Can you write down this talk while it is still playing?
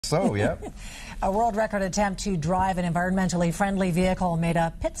So, yep. A world record attempt to drive an environmentally friendly vehicle made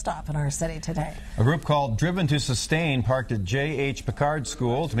a pit stop in our city today. A group called Driven to Sustain parked at J.H Picard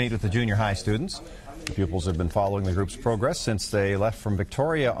School to meet with the junior high students. The pupils have been following the group's progress since they left from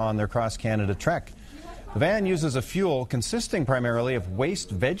Victoria on their cross-Canada trek. The van uses a fuel consisting primarily of waste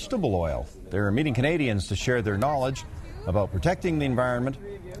vegetable oil. They're meeting Canadians to share their knowledge about protecting the environment.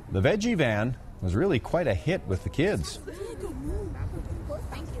 The veggie van was really quite a hit with the kids.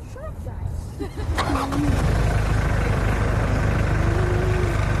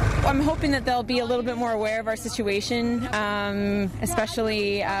 I'm hoping that they'll be a little bit more aware of our situation,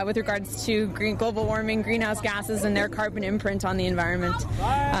 especially with regards to global warming, greenhouse gases, and their carbon imprint on the environment.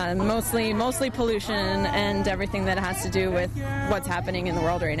 Mostly pollution and everything that has to do with what's happening in the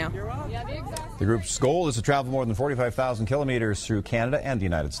world right now. The group's goal is to travel more than 45,000 kilometers through Canada and the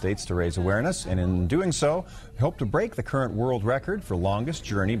United States to raise awareness, and in doing so, hope to break the current world record for longest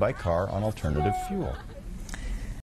journey by car on alternative fuel.